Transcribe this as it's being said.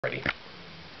Ready.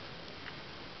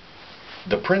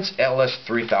 The Prince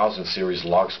LS3000 series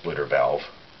log splitter valve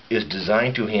is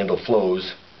designed to handle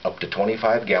flows up to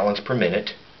 25 gallons per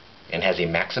minute and has a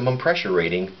maximum pressure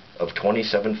rating of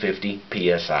 2750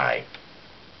 psi.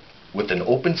 With an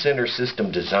open center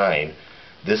system design,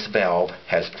 this valve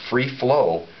has free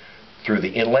flow through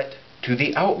the inlet to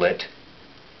the outlet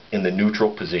in the neutral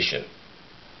position.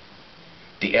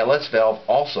 The LS valve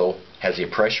also has a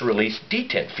pressure release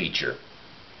detent feature,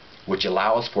 which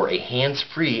allows for a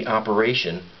hands-free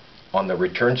operation on the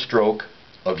return stroke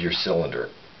of your cylinder.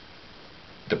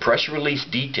 The pressure release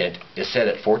detent is set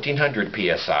at 1400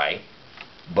 psi,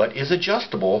 but is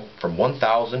adjustable from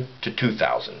 1000 to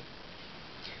 2000.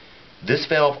 This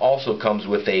valve also comes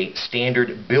with a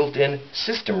standard built-in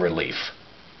system relief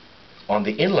on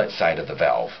the inlet side of the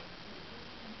valve.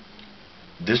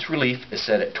 This relief is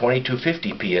set at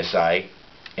 2250 psi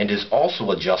and is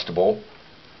also adjustable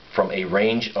from a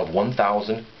range of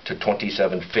 1000 to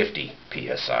 2750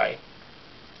 psi.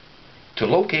 To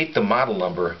locate the model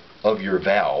number of your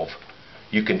valve,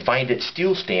 you can find it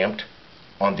steel stamped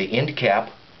on the end cap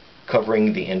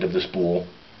covering the end of the spool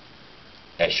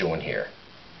as shown here.